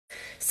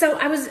So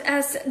I was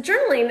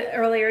journaling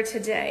earlier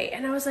today,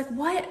 and I was like,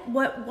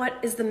 what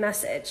is the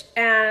message?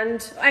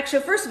 And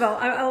actually, first of all,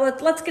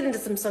 let's get into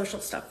some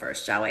social stuff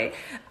first, shall we?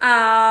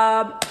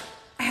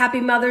 Happy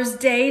Mother's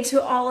Day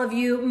to all of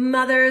you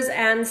mothers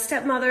and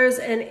stepmothers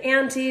and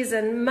aunties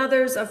and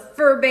mothers of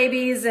fur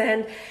babies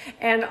and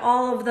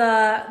all of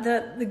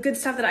the good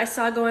stuff that I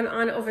saw going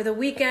on over the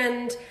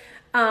weekend.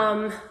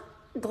 Glenn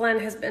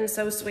has been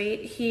so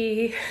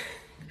sweet.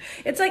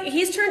 It's like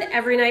he's turned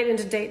every night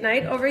into date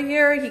night over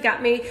here. He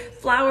got me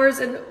flowers,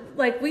 and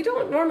like we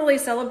don't normally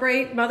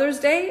celebrate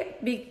Mother's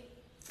Day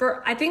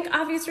for I think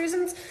obvious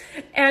reasons.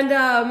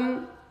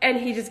 And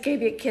he just gave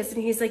me a kiss,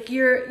 and he's like,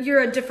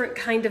 you're a different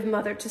kind of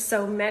mother to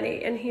so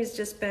many. And he's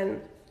just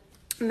been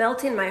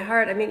melting my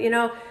heart. I mean,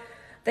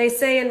 they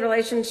say in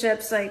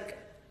relationships, like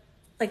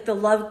the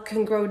love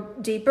can grow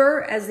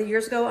deeper as the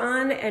years go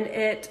on, and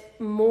it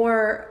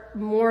more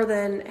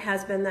than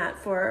has been that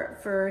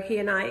for he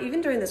and I,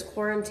 even during this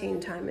quarantine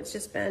time. It's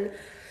just been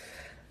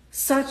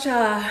such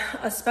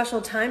a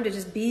special time to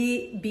just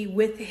be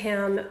with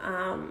him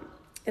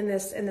in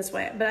this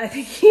way. But I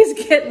think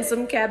he's getting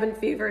some cabin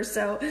fever,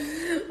 so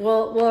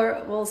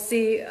we'll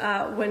see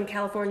when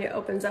California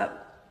opens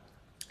up.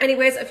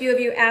 Anyways, a few of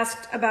you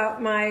asked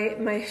about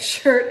my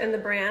shirt and the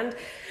brand.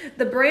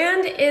 The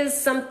brand is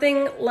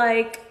something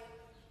like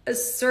a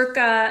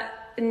circa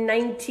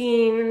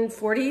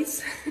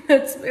 1940s.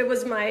 It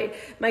was my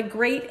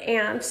great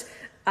aunt.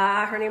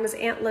 Her name was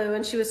Aunt Lou,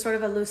 and she was sort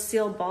of a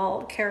Lucille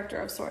Ball character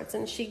of sorts.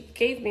 And she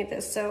gave me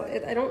this, so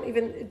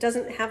it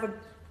doesn't have a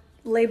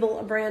label,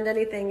 a brand,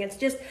 anything. It's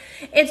just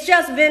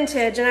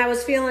vintage, and I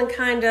was feeling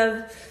kind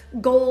of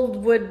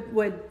gold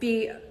would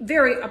be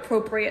very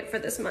appropriate for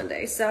this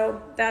Monday.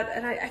 So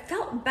I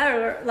felt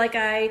better. Like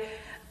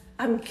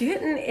I'm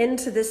getting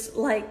into this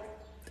like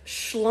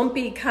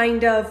schlumpy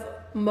kind of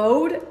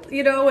mode,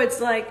 it's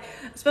like,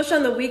 especially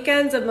on the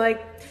weekends, I'm like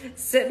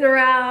sitting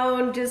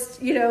around just,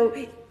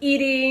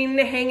 eating,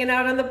 hanging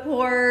out on the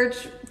porch,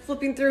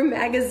 flipping through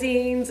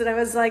magazines. And I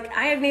was like,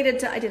 I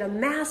did a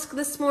mask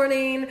this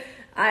morning.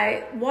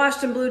 I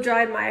washed and blow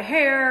dried my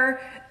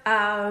hair.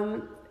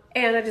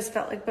 And I just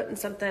felt like putting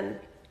something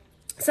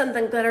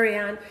glittery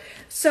on.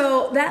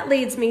 So that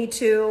leads me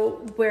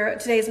to where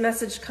today's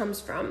message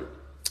comes from.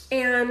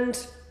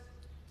 And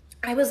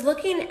I was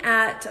looking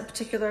at a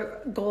particular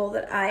goal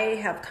that I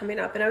have coming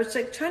up, and I was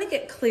like trying to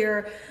get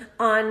clear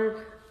on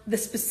the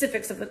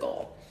specifics of the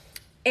goal.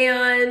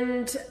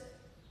 And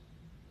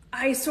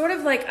I sort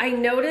of I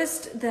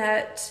noticed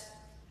that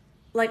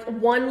like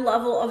one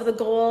level of the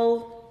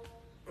goal,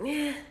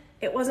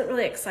 it wasn't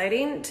really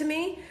exciting to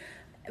me,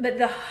 but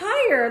the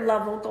higher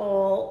level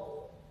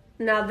goal,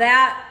 now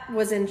that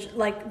was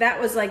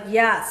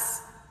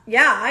yes,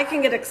 yeah, I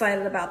can get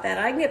excited about that.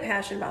 I can get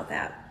passionate about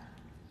that.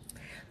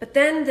 But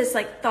then this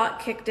thought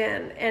kicked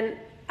in, and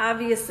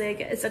obviously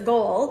it's a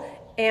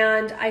goal,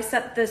 and I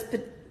set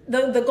the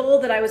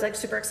goal that I was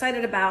super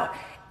excited about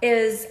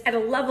is at a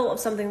level of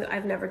something that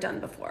I've never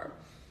done before.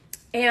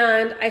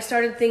 And I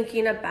started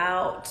thinking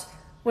about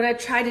when I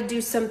tried to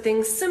do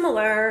something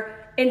similar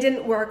and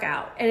didn't work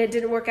out, and it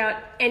didn't work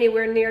out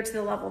anywhere near to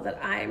the level that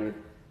I'm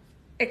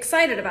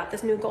excited about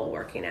this new goal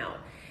working out.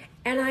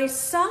 And I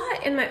saw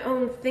in my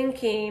own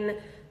thinking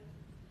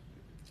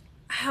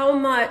how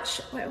much,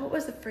 what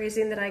was the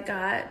phrasing that I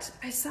got?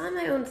 I saw in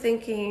my own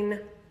thinking,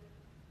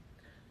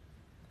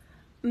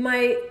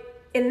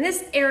 in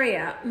this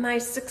area, my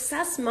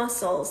success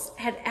muscles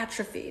had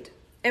atrophied.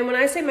 And when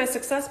I say my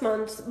success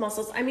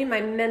muscles, I mean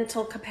my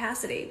mental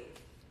capacity.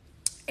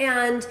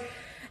 And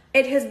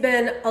it has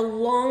been a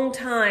long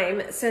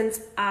time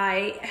since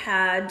I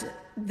had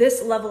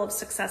this level of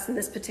success in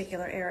this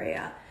particular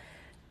area.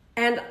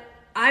 And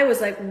I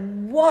was like,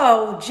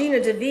 whoa, Gina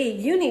DeVee,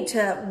 you need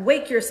to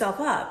wake yourself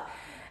up.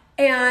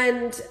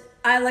 And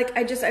I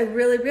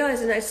really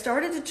realized, and I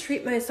started to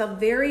treat myself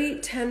very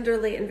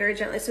tenderly and very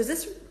gently. So is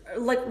this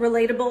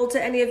relatable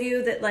to any of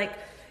you that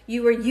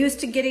you were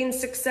used to getting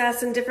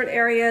success in different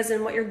areas,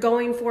 and what you're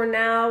going for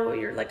now,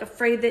 you're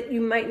afraid that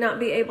you might not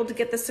be able to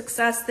get the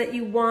success that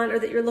you want or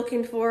that you're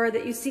looking for, or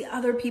that you see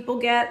other people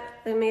get?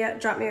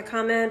 Drop me a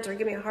comment or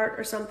give me a heart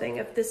or something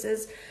if this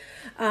is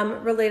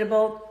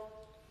relatable,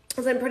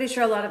 because I'm pretty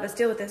sure a lot of us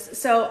deal with this.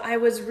 So I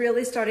was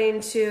really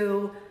starting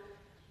to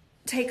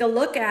take a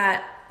look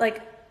at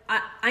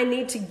I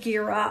need to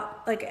gear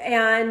up,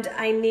 and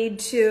I need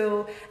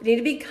to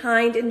be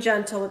kind and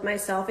gentle with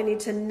myself. I need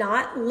to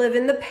not live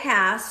in the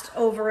past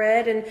over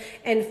it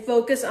and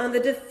focus on the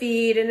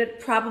defeat, and it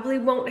probably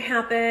won't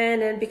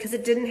happen, and because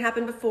it didn't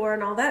happen before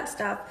and all that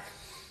stuff.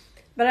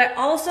 But I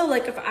also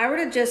if I were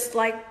to just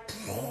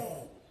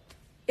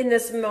in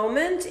this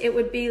moment, it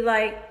would be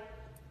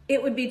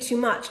too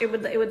much. It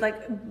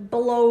would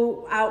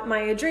blow out my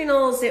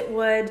adrenals. It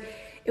would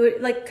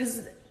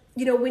because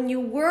when you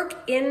work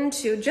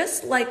into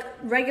just like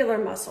regular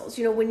muscles,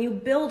 when you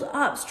build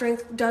up,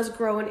 strength does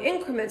grow in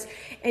increments,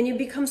 and you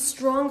become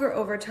stronger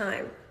over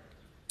time.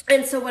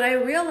 And so what I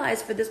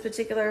realized for this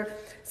particular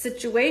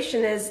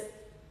situation is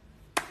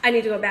I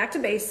need to go back to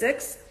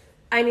basics.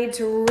 I need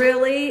to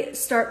really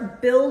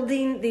start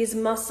building these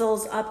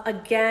muscles up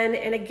again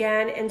and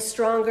again and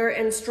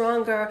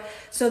stronger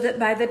so that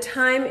by the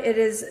time it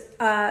is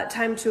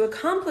time to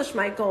accomplish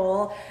my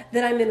goal,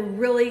 that I'm in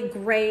really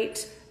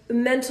great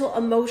mental,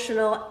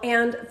 emotional,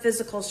 and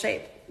physical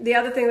shape. The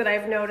other thing that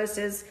I've noticed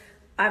is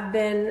I've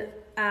been,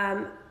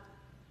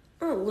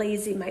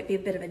 lazy might be a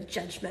bit of a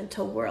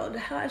judgmental word.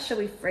 How shall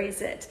we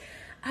phrase it?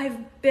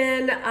 I've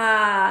been,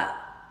 I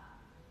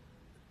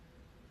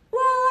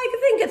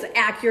think it's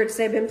accurate to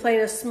say I've been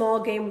playing a small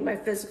game with my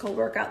physical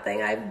workout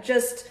thing. I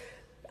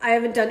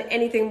haven't done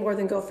anything more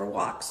than go for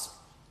walks,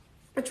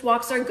 which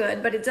walks are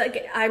good, but it's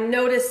like I'm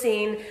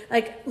noticing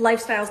like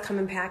lifestyles come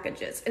in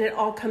packages and it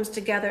all comes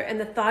together. And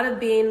the thought of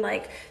being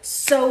like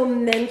so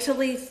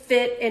mentally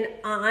fit and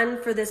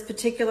on for this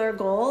particular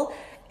goal,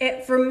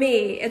 for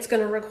me, it's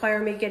going to require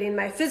me getting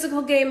my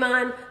physical game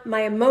on,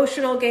 my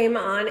emotional game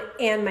on,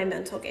 and my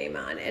mental game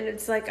on. And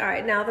it's like, all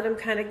right, now that I'm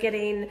kind of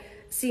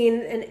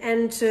seeing an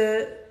end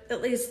to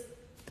at least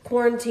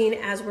quarantine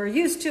as we're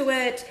used to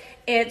it,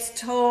 it's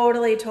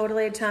totally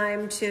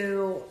time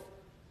to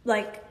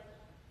like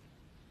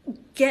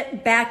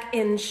get back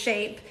in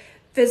shape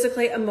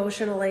physically,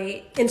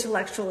 emotionally,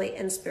 intellectually,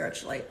 and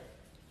spiritually.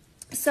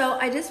 So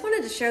I just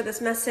wanted to share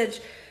this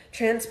message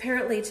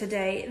transparently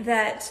today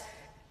that,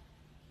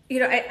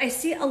 I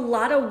see a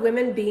lot of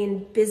women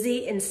being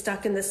busy and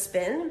stuck in the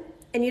spin,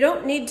 and you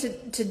don't need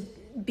to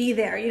be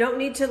there. You don't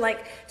need to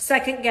like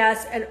second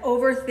guess and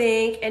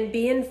overthink and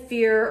be in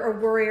fear or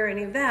worry or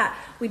any of that.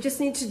 We just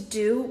need to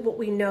do what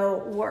we know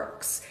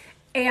works.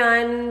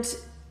 And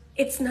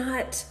it's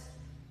not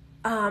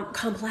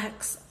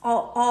complex.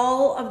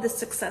 All of the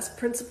success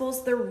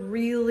principles, they're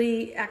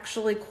really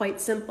actually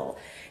quite simple.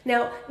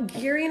 Now,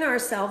 gearing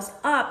ourselves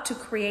up to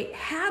create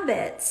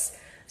habits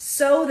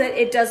so that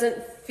it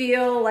doesn't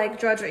feel like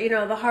drudgery.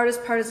 The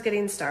hardest part is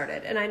getting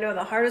started. And I know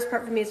the hardest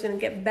part for me is going to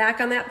get back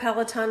on that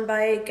Peloton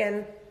bike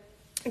and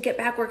get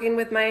back working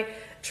with my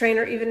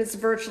trainer, even if it's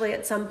virtually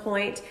at some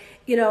point,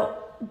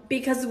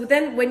 because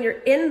then when you're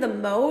in the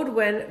mode,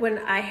 when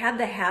I had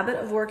the habit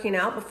of working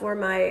out before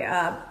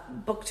my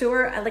book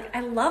tour, I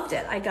loved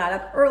it. I got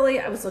up early.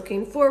 I was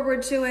looking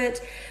forward to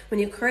it.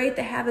 When you create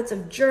the habits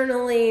of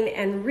journaling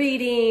and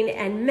reading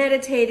and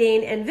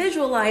meditating and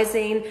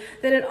visualizing,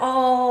 then it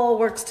all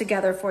works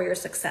together for your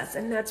success.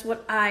 And that's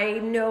what I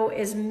know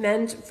is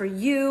meant for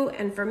you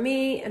and for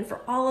me and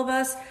for all of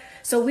us.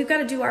 So we've got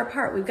to do our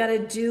part. We've got to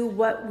do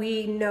what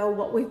we know,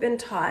 what we've been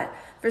taught.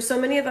 For so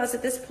many of us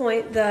at this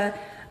point, the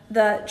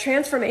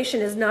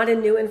transformation is not in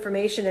new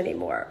information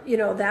anymore.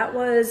 That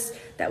was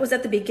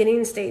at the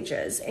beginning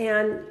stages.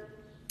 And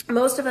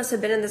most of us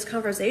have been in this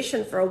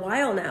conversation for a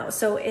while now.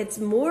 So it's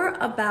more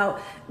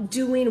about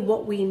doing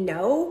what we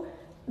know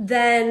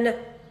than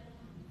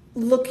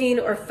looking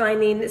or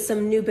finding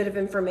some new bit of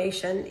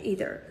information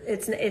either.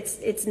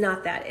 It's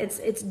not that.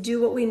 It's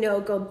do what we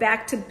know, go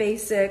back to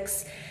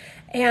basics,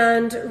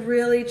 and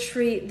really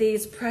treat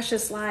these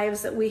precious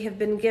lives that we have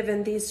been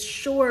given, these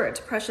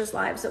short, precious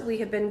lives that we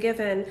have been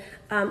given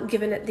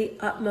it the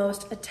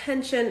utmost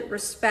attention,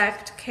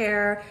 respect,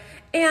 care,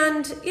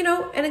 and,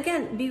 and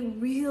again, be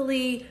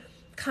really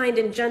kind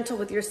and gentle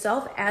with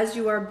yourself as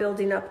you are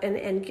building up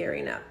and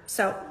gearing up.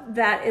 So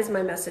that is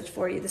my message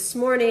for you this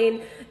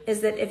morning, is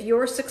that if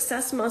your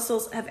success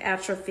muscles have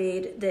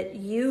atrophied, that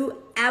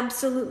you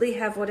absolutely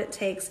have what it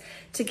takes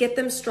to get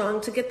them strong,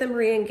 to get them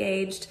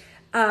reengaged.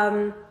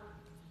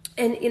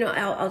 And,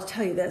 I'll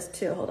tell you this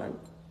too. Hold on.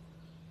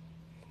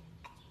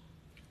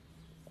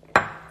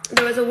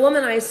 There was a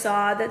woman I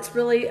saw that's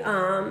really,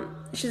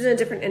 she's in a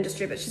different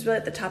industry, but she's really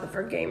at the top of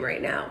her game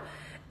right now.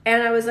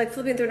 And I was like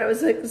flipping through and I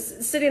was like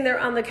sitting there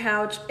on the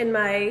couch in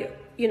my,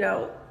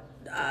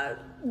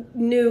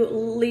 new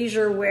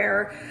leisure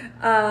wear.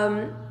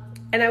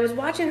 And I was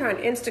watching her on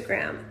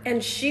Instagram,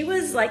 and she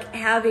was like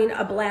having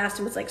a blast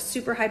and was like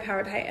super high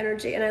powered, high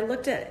energy. And I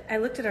looked at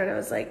her and I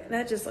was like,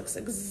 that just looks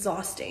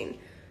exhausting.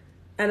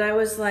 And I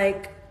was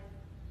like,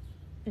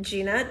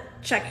 Gina,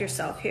 check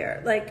yourself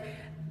here. Like,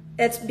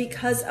 it's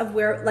because of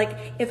where, like,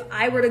 if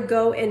I were to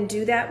go and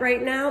do that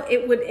right now,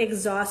 it would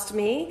exhaust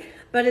me.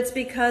 But it's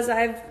because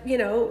I've,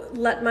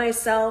 let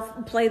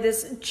myself play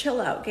this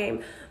chill out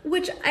game,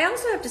 which I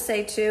also have to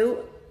say too,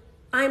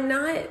 I'm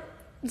not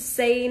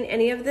saying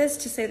any of this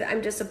to say that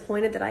I'm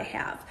disappointed that I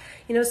have.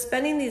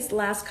 Spending these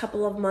last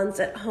couple of months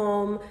at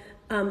home,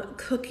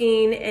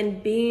 cooking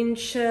and being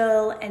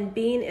chill and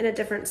being in a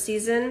different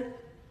season,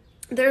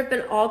 there have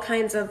been all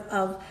kinds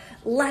of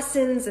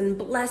lessons and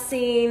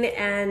blessing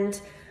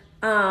and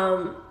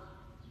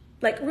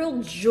like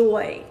real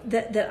joy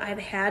that I've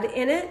had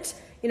in it.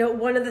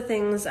 One of the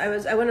things I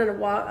went on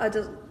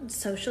a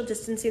social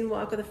distancing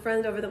walk with a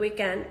friend over the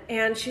weekend,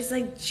 and she's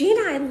like,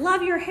 Gina, I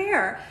love your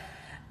hair.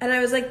 And I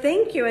was like,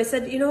 thank you. I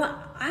said,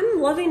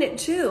 I'm loving it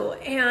too.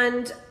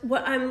 And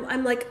what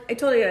I'm like, I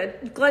told you,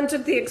 Glenn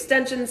took the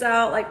extensions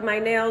out, like my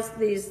nails,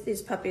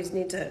 these puppies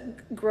need to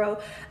grow.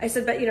 I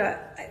said, but I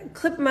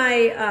clipped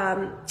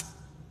my,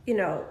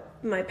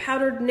 my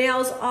powdered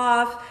nails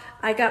off.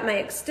 I got my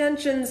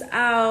extensions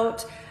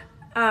out.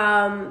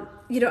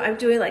 I'm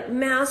doing like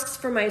masks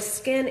for my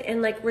skin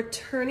and like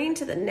returning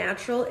to the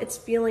natural. It's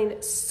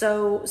feeling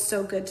so,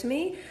 so good to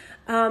me.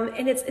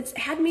 And it's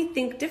had me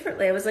think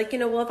differently. I was like,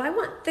 well, if I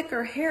want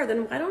thicker hair,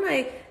 then why don't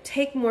I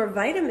take more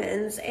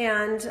vitamins?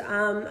 And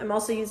I'm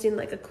also using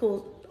like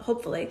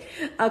hopefully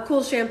a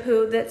cool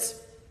shampoo that's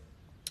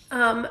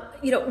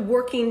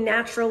working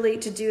naturally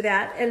to do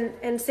that.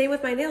 And same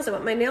with my nails. I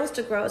want my nails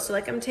to grow. So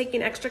like I'm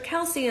taking extra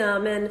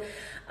calcium and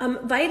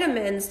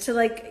vitamins to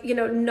like,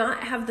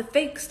 not have the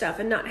fake stuff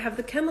and not have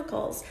the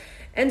chemicals.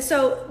 And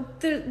so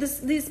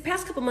these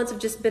past couple months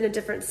have just been a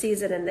different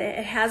season, and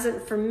it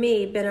hasn't for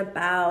me been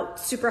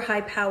about super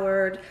high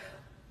powered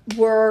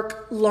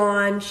work,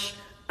 launch.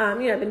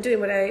 I've been doing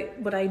what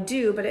I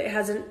do, but it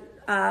haven't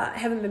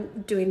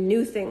been doing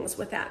new things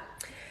with that.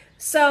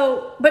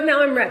 So, but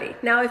now I'm ready.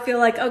 Now I feel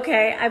like,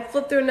 okay, I've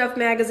flipped through enough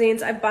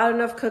magazines, I've bought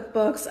enough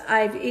cookbooks,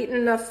 I've eaten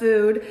enough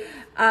food,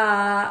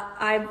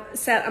 I've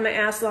sat on my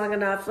ass long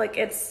enough. Like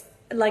it's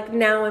like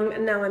now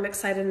I'm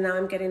excited and now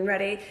I'm getting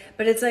ready.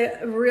 But it's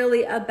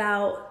really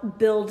about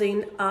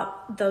building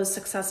up those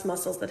success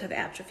muscles that have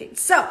atrophied.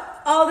 So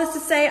all this to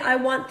say, I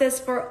want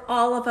this for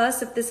all of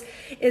us. If this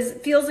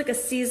feels like a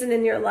season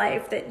in your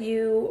life that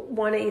you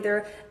want to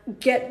either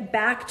get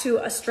back to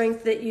a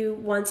strength that you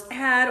once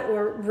had,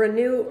 or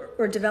renew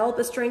or develop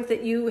a strength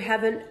that you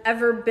haven't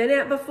ever been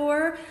at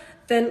before,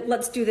 then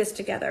let's do this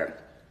together.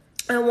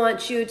 I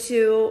want you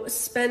to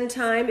spend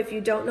time, if you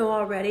don't know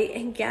already,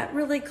 and get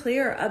really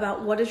clear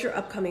about what is your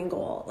upcoming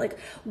goal. Like,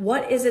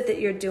 what is it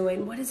that you're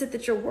doing? What is it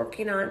that you're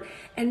working on?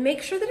 And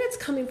make sure that it's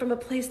coming from a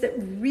place that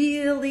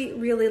really,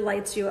 really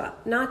lights you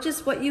up. Not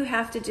just what you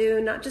have to do,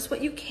 not just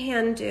what you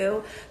can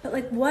do, but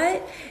like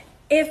what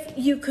if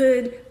you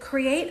could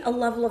create a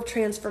level of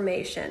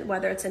transformation,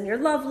 whether it's in your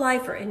love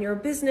life or in your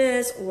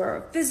business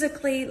or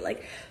physically,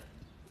 like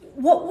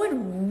what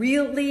would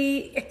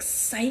really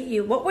excite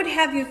you? What would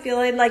have you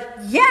feeling like,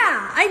 yeah,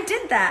 I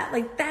did that.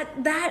 Like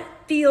that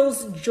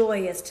feels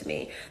joyous to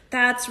me.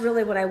 That's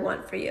really what I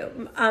want for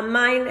you.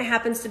 Mine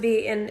happens to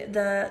be in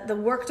the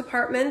work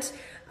department,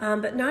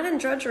 but not in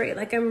drudgery.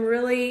 Like I'm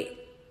really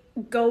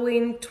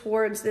going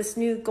towards this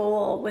new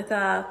goal with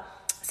a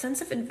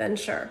sense of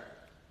adventure.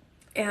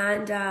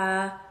 And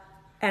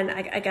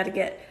I got to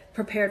get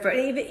prepared for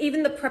it.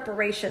 Even the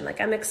preparation, like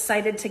I'm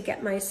excited to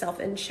get myself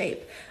in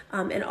shape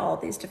in all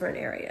these different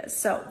areas.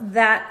 So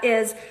that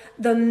is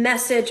the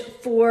message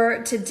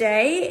for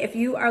today. If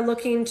you are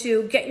looking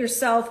to get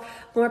yourself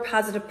more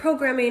positive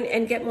programming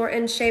and get more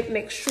in shape,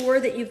 make sure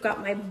that you've got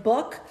my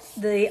book,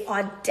 The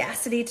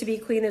Audacity to Be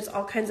Queen. There's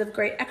all kinds of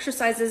great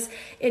exercises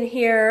in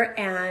here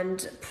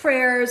and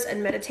prayers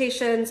and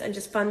meditations and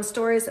just fun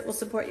stories that will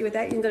support you with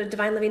that. You can go to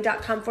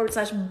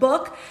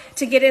divineliving.com/book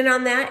to get in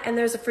on that. And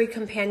there's a free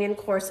companion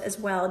course as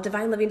well,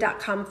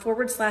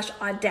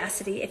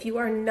 divineliving.com/audacity. If you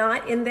are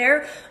not in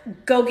there,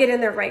 go get in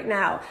there right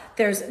now.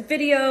 There's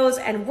videos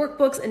and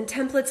workbooks and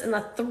templates and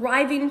a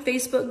thriving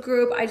Facebook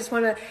group. I just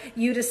want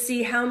you to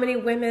see how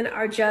many women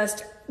are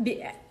just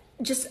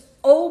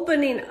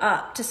opening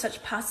up to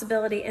such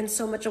possibility and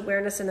so much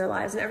awareness in their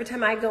lives. And every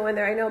time I go in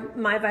there, I know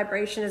my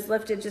vibration is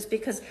lifted just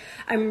because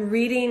I'm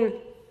reading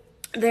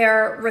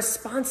their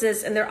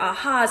responses and their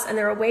ahas and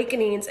their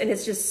awakenings, and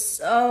it's just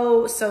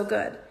so, so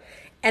good.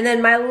 And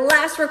then my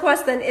last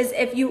request then is,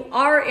 if you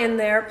are in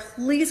there,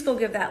 please go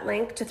give that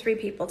link to 3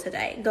 people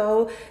today.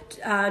 Go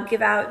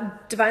give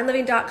out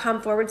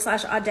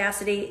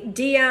divineliving.com/audacity,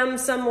 DM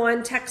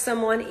someone, text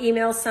someone,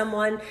 email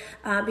someone,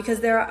 because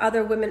there are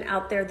other women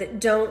out there that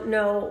don't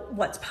know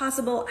what's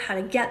possible, how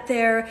to get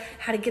there,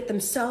 how to get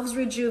themselves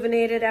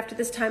rejuvenated after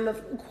this time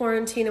of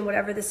quarantine and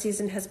whatever the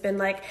season has been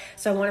like.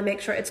 So I want to make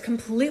sure it's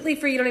completely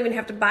free. You don't even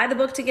have to buy the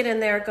book to get in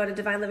there. Go to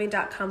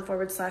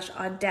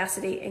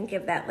divineliving.com/audacity and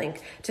give that link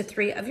to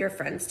 3 of your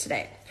friends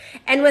today.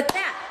 And with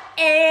that,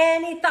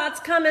 any thoughts,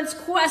 comments,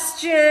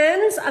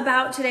 questions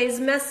about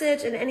today's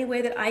message and any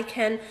way that I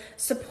can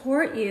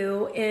support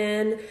you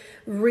in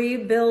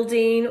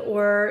rebuilding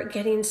or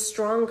getting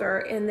stronger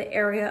in the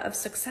area of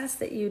success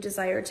that you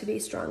desire to be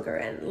stronger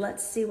in?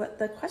 Let's see what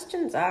the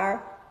questions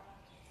are.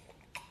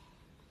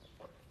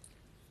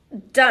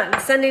 Done.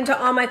 Sending to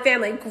all my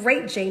family.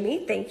 Great,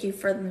 Jamie. Thank you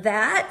for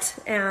that.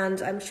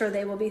 And I'm sure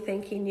they will be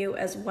thanking you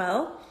as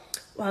well.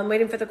 While I'm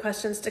waiting for the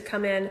questions to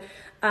come in,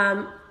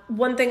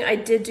 one thing I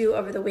did do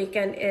over the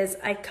weekend is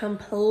I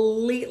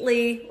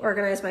completely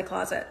organized my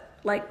closet.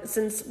 Like,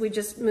 since we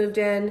just moved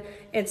in,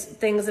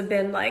 things have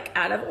been like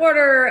out of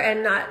order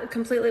and not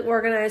completely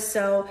organized.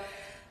 So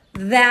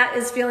that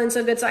is feeling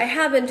so good. So I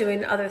have been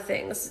doing other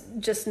things,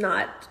 just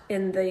not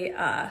in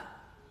the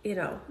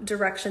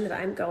direction that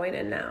I'm going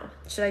in now.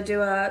 Should I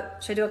do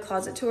a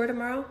closet tour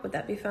tomorrow? Would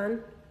that be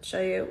fun? Show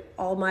you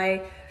all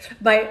my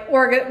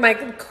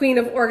queen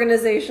of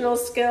organizational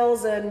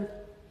skills. And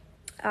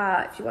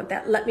if you want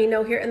that, let me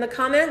know here in the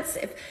comments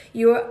if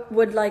you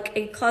would like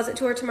a closet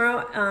tour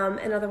tomorrow.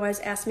 And otherwise,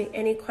 ask me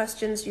any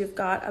questions you've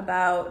got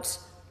about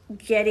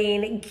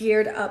getting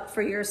geared up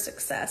for your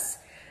success.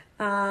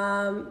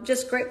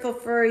 Just grateful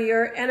for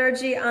your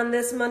energy on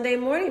this Monday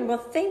morning. Well,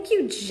 thank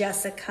you,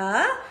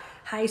 Jessica.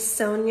 Hi,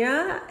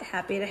 Sonia.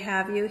 Happy to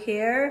have you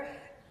here.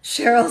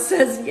 Cheryl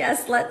says,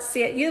 yes, let's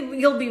see it.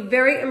 You'll be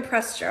very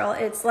impressed, Cheryl.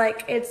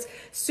 It's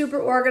super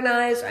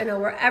organized. I know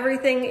where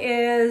everything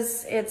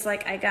is. It's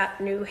like I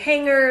got new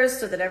hangers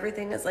so that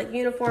everything is like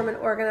uniform and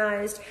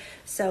organized.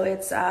 So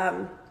it's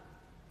a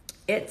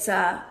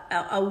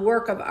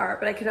work of art,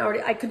 but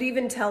I could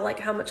even tell like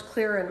how much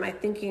clearer my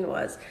thinking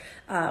was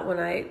when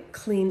I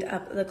cleaned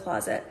up the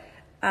closet.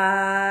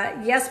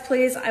 Yes,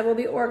 please. I will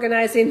be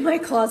organizing my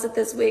closet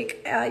this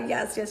week.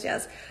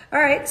 Yes. All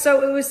right.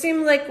 So it would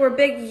seem like we're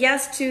big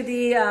yes to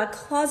the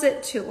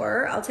closet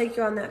tour. I'll take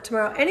you on that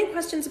tomorrow. Any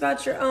questions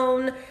about your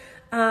own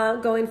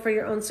going for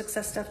your own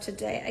success stuff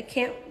today? I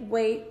can't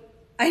wait.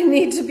 I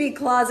need to be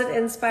closet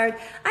inspired.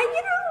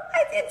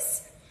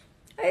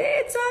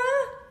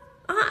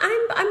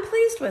 I'm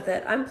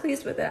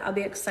pleased with it. I'll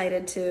be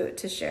excited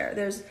to share.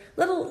 There's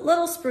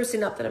little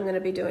sprucing up that I'm going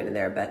to be doing in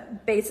there, but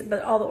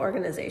all the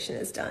organization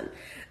is done.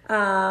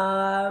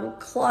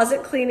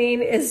 Closet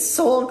cleaning is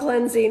soul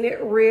cleansing.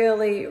 It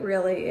really,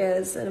 really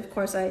is. And of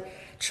course, I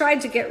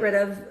tried to get rid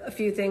of a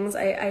few things.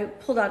 I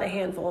pulled out a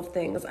handful of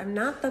things. I'm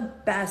not the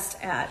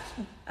best at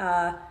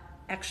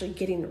actually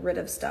getting rid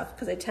of stuff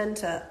because I tend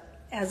to,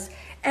 as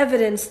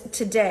evidence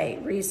today,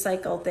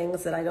 recycle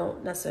things that I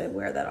don't necessarily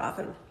wear that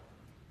often.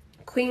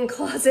 Queen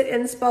Closet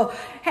Inspo.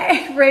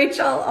 Hey,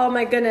 Rachel. Oh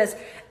my goodness.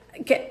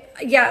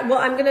 Yeah, well,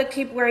 I'm going to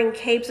keep wearing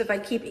capes if I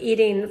keep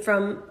eating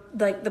from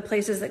like the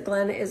places that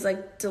Glenn is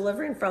like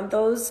delivering from.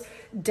 Those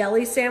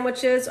deli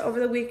sandwiches over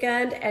the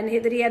weekend and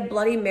that he had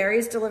Bloody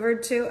Marys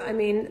delivered to. I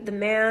mean, the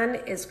man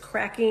is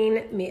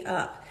cracking me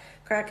up.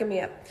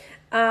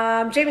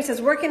 Jamie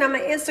says, working on my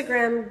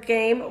Instagram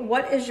game.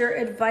 What is your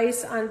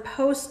advice on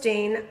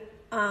posting?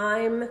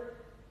 I'm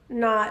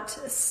not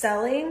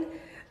selling.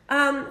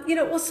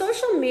 Well,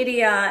 social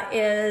media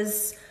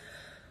it's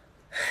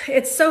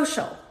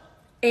social.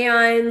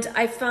 And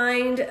I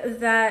find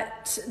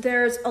that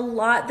there's a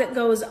lot that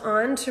goes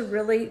on to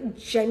really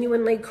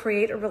genuinely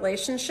create a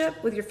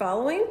relationship with your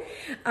following.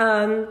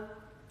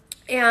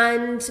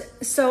 And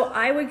so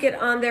I would get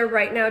on there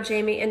right now,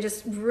 Jamie, and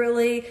just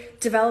really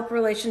develop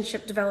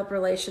relationship,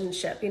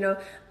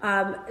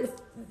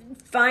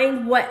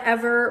 find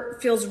whatever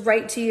feels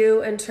right to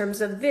you in terms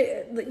of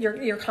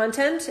your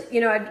content.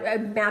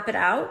 I'd map it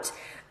out.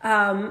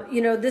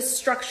 This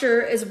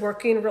structure is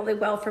working really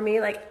well for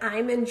me. Like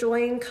I'm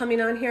enjoying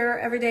coming on here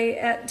every day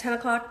at 10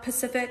 o'clock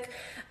Pacific.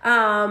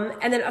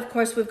 And then of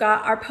course we've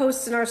got our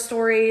posts and our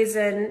stories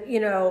and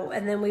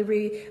then we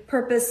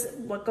repurpose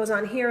what goes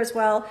on here as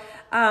well.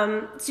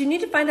 So you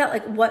need to find out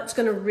like what's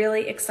going to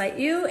really excite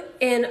you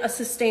in a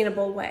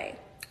sustainable way.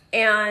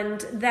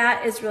 And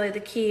that is really the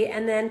key.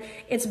 And then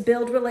it's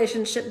build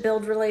relationship.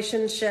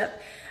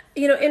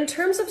 In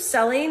terms of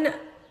selling,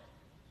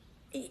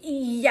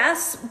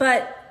 yes,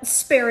 but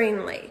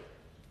sparingly.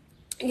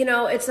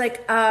 It's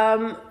like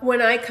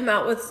when I come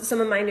out with some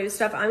of my new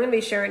stuff, I'm going to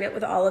be sharing it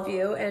with all of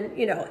you and,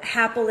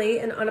 happily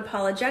and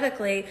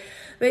unapologetically.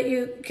 But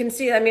you can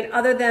see, I mean,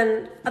 other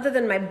than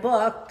my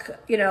book,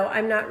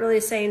 I'm not really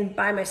saying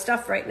buy my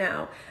stuff right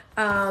now.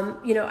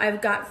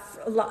 I've got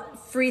a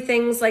lot free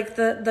things like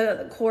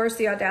the course,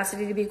 the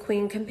Audacity to Be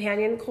Queen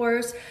companion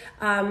course.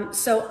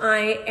 So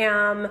I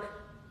am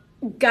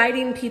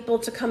guiding people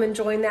to come and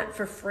join that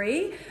for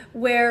free,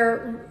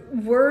 where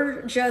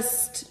we're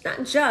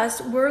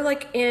we're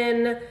like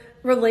in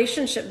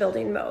relationship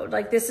building mode.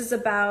 Like this is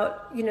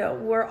about,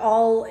 we're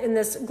all in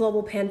this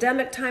global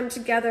pandemic time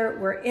together.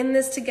 We're in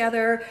this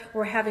together.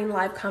 We're having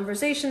live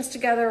conversations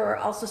together. We're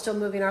also still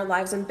moving our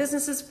lives and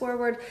businesses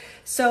forward.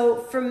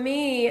 So for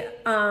me,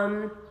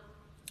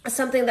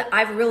 something that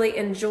I've really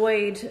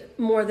enjoyed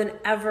more than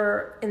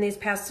ever in these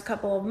past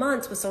couple of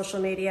months with social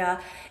media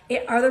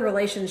are the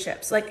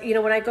relationships. Like,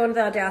 when I go to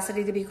the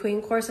Audacity to Be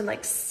Queen course and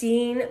like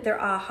seeing their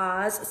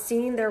ahas,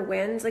 seeing their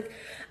wins, like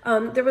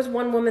there was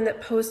one woman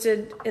that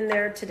posted in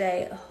there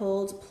today,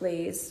 hold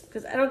please,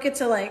 because I don't get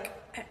to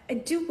I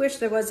do wish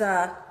there was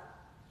oh,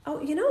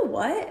 you know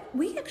what?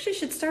 We actually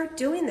should start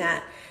doing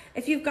that.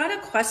 If you've got a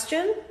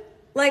question,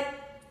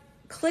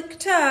 click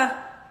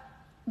to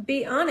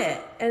be on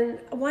it. And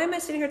why am I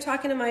sitting here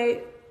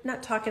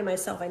not talking to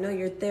myself? I know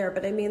you're there,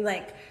 but I mean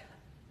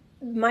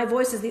my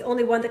voice is the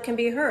only one that can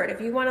be heard.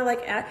 If you want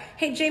to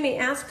hey, Jamie,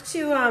 ask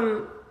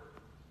to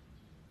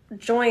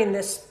join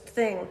this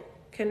thing.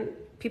 Can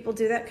people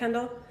do that,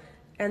 Kendall?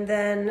 And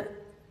then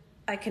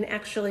I can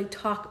actually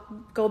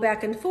go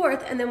back and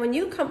forth. And then when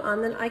you come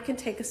on, then I can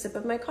take a sip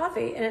of my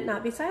coffee and it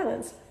not be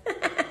silence.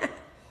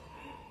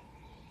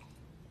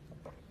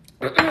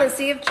 Let's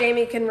see if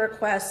Jamie can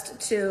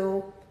request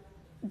to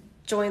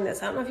join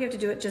this. I don't know if you have to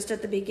do it just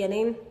at the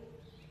beginning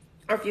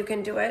or if you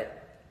can do it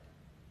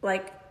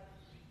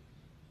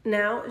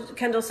now.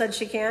 Kendall said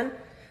she can.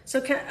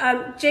 So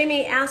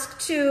Jamie, ask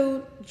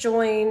to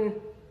join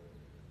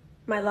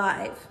my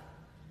live.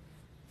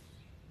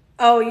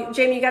 Oh,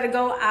 Jamie, you got to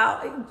go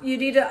out. You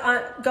need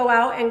to go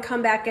out and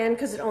come back in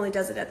because it only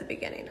does it at the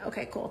beginning.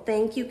 Okay, cool.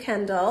 Thank you,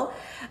 Kendall.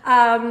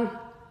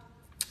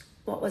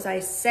 What was I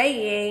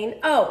saying?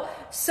 Oh,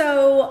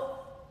 so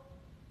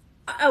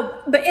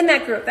Oh, but in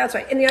that group, that's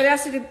right. In the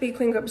Audacity to Be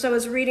Queen group. So I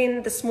was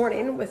reading this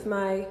morning with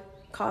my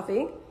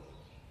coffee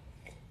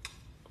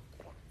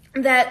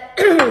that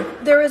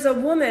there is a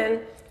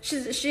woman,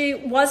 she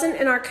wasn't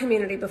in our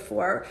community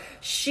before.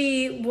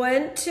 She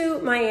went to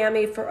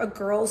Miami for a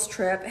girls'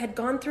 trip, had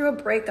gone through a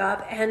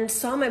breakup, and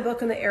saw my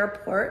book in the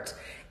airport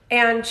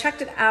and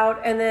checked it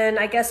out, and then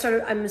I guess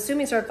I'm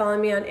assuming started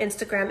following me on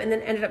Instagram, and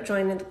then ended up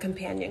joining the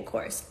companion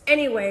course.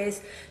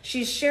 Anyways,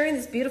 she's sharing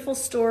this beautiful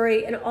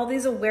story and all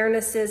these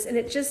awarenesses, and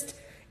it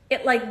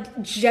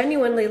like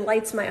genuinely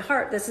lights my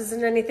heart. This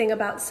isn't anything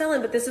about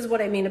selling, but this is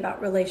what I mean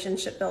about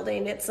relationship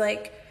building. It's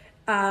like,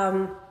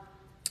 thank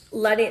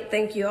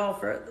you all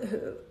for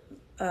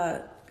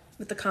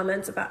with the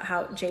comments about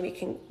how Jamie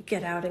can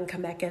get out and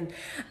come back in.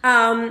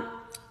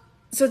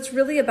 So it's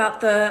really about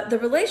the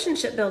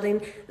relationship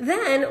building.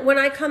 Then when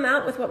I come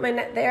out with what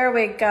there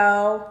we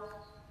go.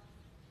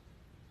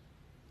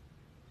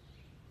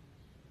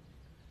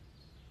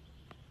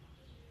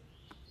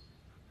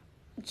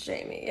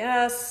 Jamie,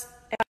 yes.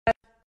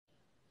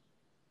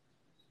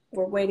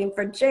 We're waiting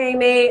for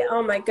Jamie.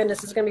 Oh my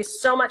goodness, it's gonna be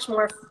so much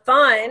more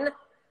fun.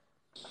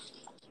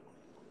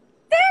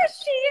 There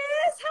she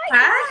is.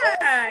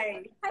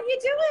 Hi. How you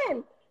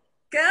doing?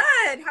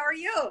 Good. How are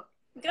you?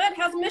 Good.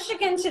 How's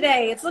Michigan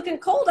today? It's looking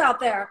cold out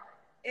there.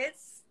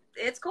 It's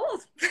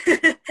cold.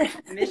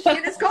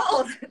 Michigan is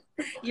cold.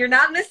 You're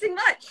not missing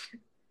much.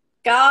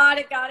 Got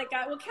it.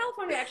 Well,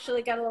 California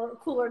actually got a little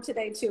cooler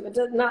today too, but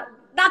not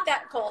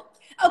that cold.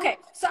 Okay,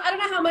 so I don't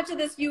know how much of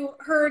this you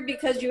heard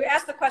because you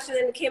asked the question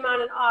and it came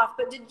on and off,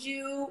 but did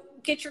you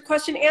get your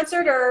question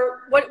answered,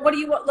 or what are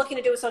you looking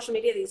to do with social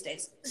media these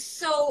days?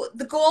 So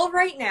the goal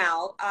right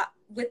now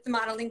with the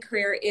modeling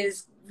career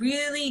is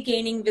really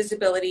gaining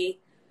visibility,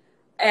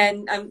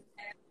 and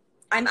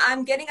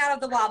I'm getting out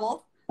of the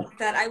wobble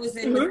that I was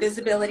in with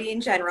visibility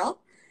in general.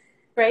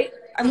 Right.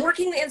 I'm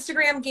working the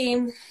Instagram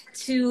game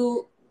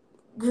to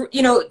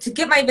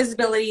get my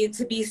visibility,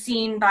 to be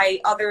seen by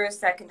others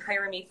that can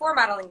hire me for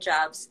modeling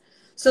jobs.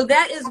 So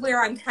that is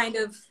where I'm kind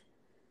of.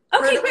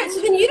 Okay, great.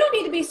 So then you don't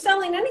need to be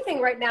selling anything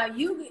right now.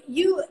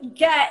 You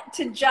get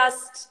to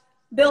just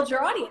build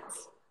your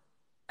audience.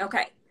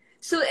 Okay.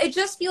 So it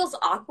just feels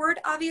awkward,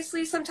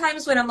 obviously,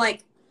 sometimes when I'm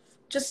like,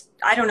 just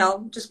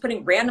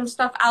putting random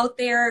stuff out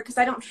there because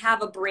I don't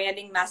have a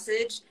branding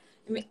message.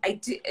 I mean,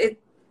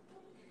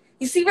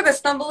 you see where the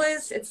stumble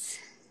is?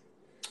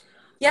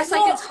 Yes, I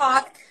can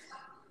talk.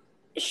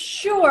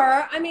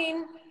 Sure. I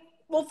mean,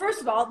 well,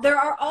 first of all, there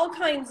are all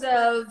kinds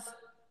of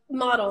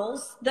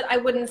models that I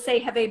wouldn't say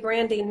have a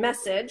branding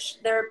message.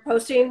 They're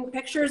posting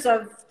pictures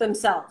of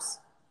themselves.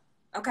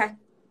 Okay.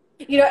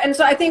 And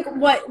so I think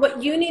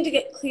what you need to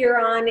get clear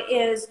on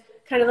is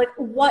kind of like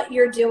what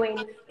you're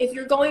doing. If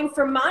you're going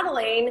for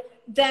modeling,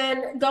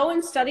 then go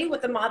and study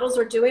what the models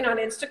are doing on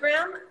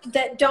Instagram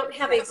that don't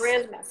have a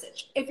brand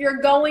message. If you're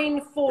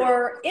going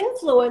for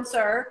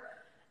influencer,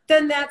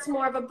 then that's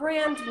more of a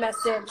brand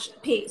message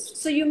piece.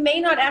 So you may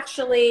not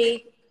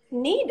actually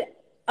need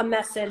a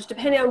message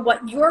depending on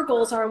what your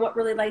goals are and what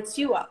really lights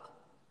you up.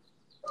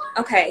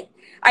 Okay.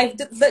 I've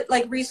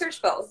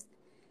researched both.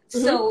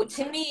 So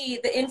to me,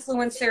 the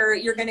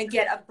influencer, you're going to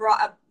get a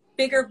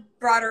bigger,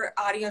 broader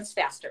audience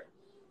faster.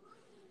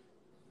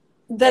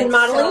 Than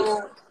modeling?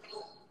 So,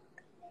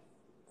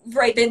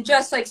 right. Then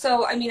just I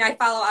mean, I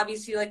follow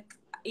obviously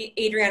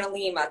Adriana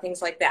Lima,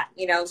 things like that,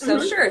 so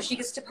sure, she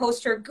gets to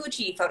post her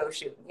Gucci photo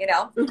shoot,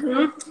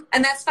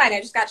 and that's fine.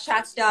 I just got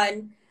shots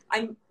done.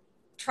 I'm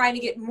trying to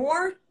get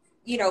more,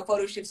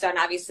 photo shoots done.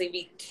 Obviously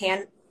we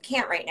can't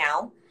right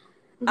now.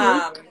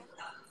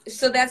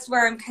 So that's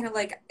where I'm kind of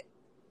like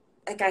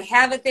I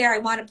have it there. I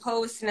want to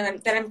post,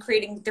 and then I'm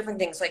creating different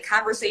things like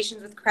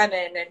conversations with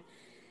Kremen,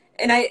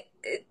 and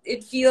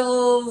it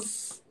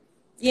feels,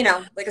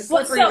 like a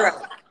slippery road.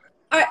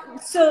 All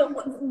right,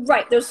 so,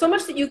 right, there's so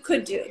much that you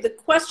could do. The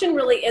question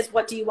really is,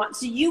 what do you want?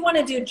 So you want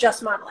to do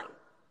just modeling?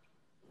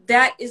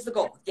 That is the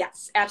goal.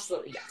 Yes,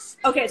 absolutely, yes.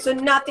 Okay, so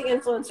not the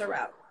influencer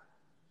route.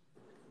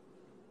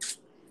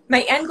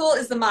 My end goal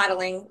is the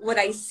modeling. What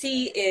I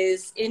see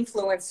is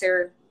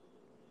influencer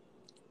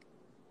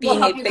being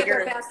will help you bigger.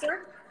 Get there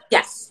faster?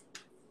 Yes.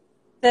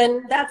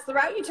 Then that's the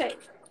route you take.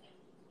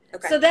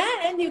 Okay. So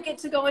then you get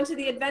to go into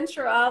the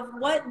adventure of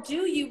what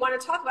do you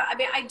want to talk about? I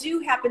mean, I do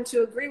happen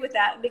to agree with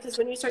that, because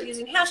when you start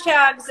using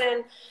hashtags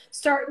and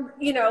start,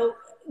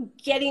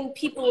 getting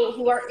people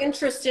who are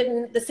interested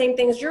in the same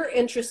things you're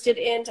interested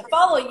in to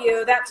follow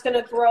you, that's going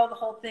to grow the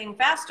whole thing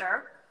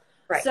faster.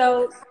 Right.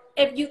 So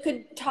if you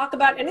could talk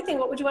about anything,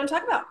 what would you want to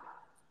talk about?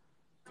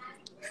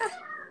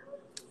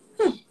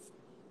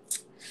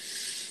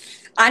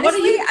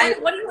 Honestly,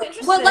 what are you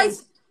interested in?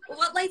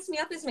 What lights me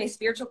up is my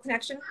spiritual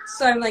connection.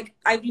 So I'm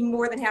I'd be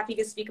more than happy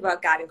to speak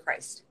about God and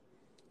Christ.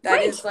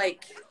 That is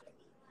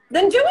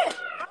Then do it.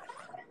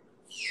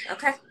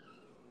 Okay.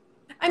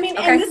 I mean,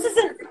 and this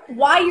isn't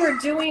why you're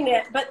doing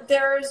it, but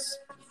there's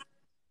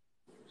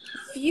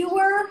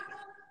fewer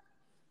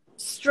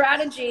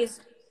strategies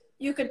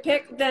you could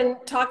pick than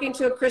talking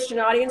to a Christian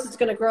audience. It's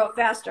going to grow it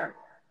faster.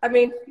 I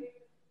mean.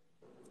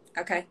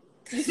 Okay.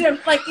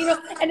 Like, you know,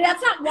 and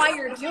that's not why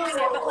you're doing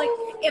it, but like,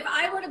 if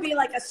I were to be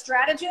like a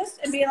strategist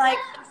and be like,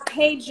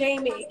 hey,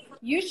 Jamie,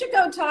 you should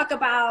go talk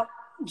about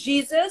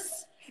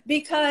Jesus,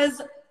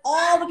 because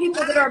all the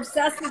people that are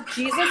obsessed with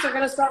Jesus are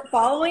going to start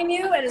following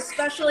you. And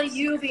especially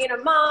you being a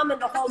mom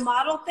and the whole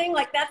model thing,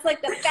 like that's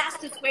like the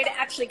fastest way to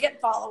actually get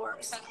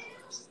followers.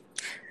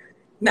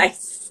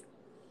 Nice.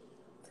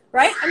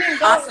 Right? I mean,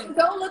 Awesome.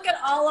 go look at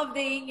all of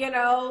the, you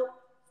know,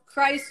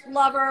 Christ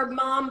lover,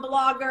 mom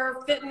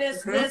blogger,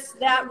 fitness, this,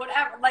 that,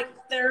 whatever. Like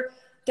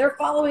their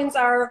followings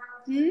are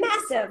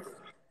massive.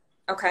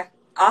 Okay.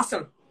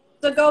 Awesome.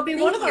 So go be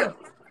one of Thank them.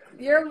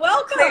 You're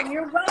welcome.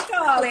 You're welcome.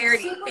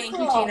 Clarity. Super Thank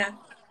cool. you, Gina.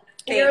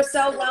 You're Thanks.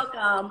 so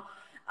welcome.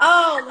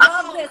 Oh,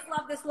 love this,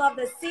 love this, love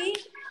this. See,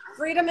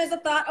 freedom is a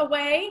thought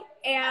away.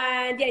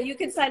 And yeah, you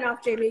can sign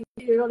off, Jamie.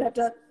 You don't have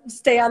to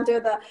stay on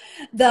through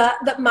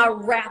my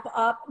wrap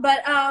up.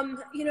 But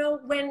you know,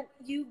 when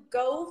you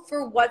go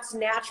for what's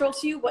natural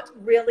to you, what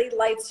really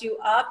lights you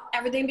up,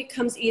 everything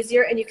becomes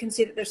easier, and you can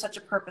see that there's such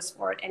a purpose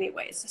for it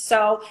anyways.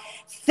 So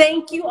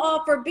thank you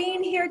all for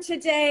being here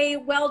today.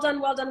 Well done,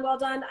 well done, well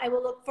done. I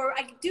will look forward.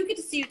 I do get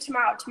to see you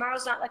tomorrow.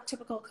 Tomorrow's not like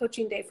typical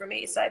coaching day for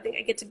me, so I think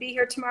I get to be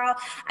here tomorrow.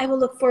 I will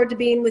look forward to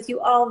being with you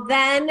all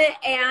then.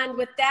 And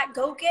with that,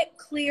 go get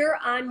clear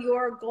on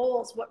your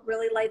goals, what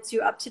really lights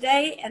you up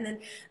today, and then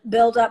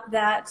build up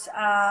that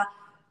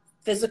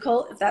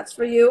physical, if that's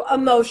for you,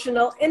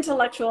 emotional,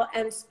 intellectual,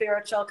 and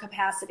spiritual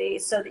capacity,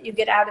 so that you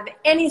get out of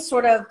any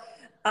sort of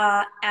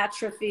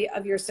atrophy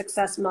of your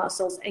success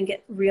muscles and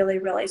get really,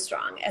 really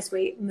strong as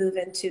we move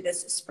into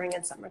this spring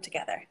and summer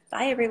together.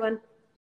 Bye, everyone.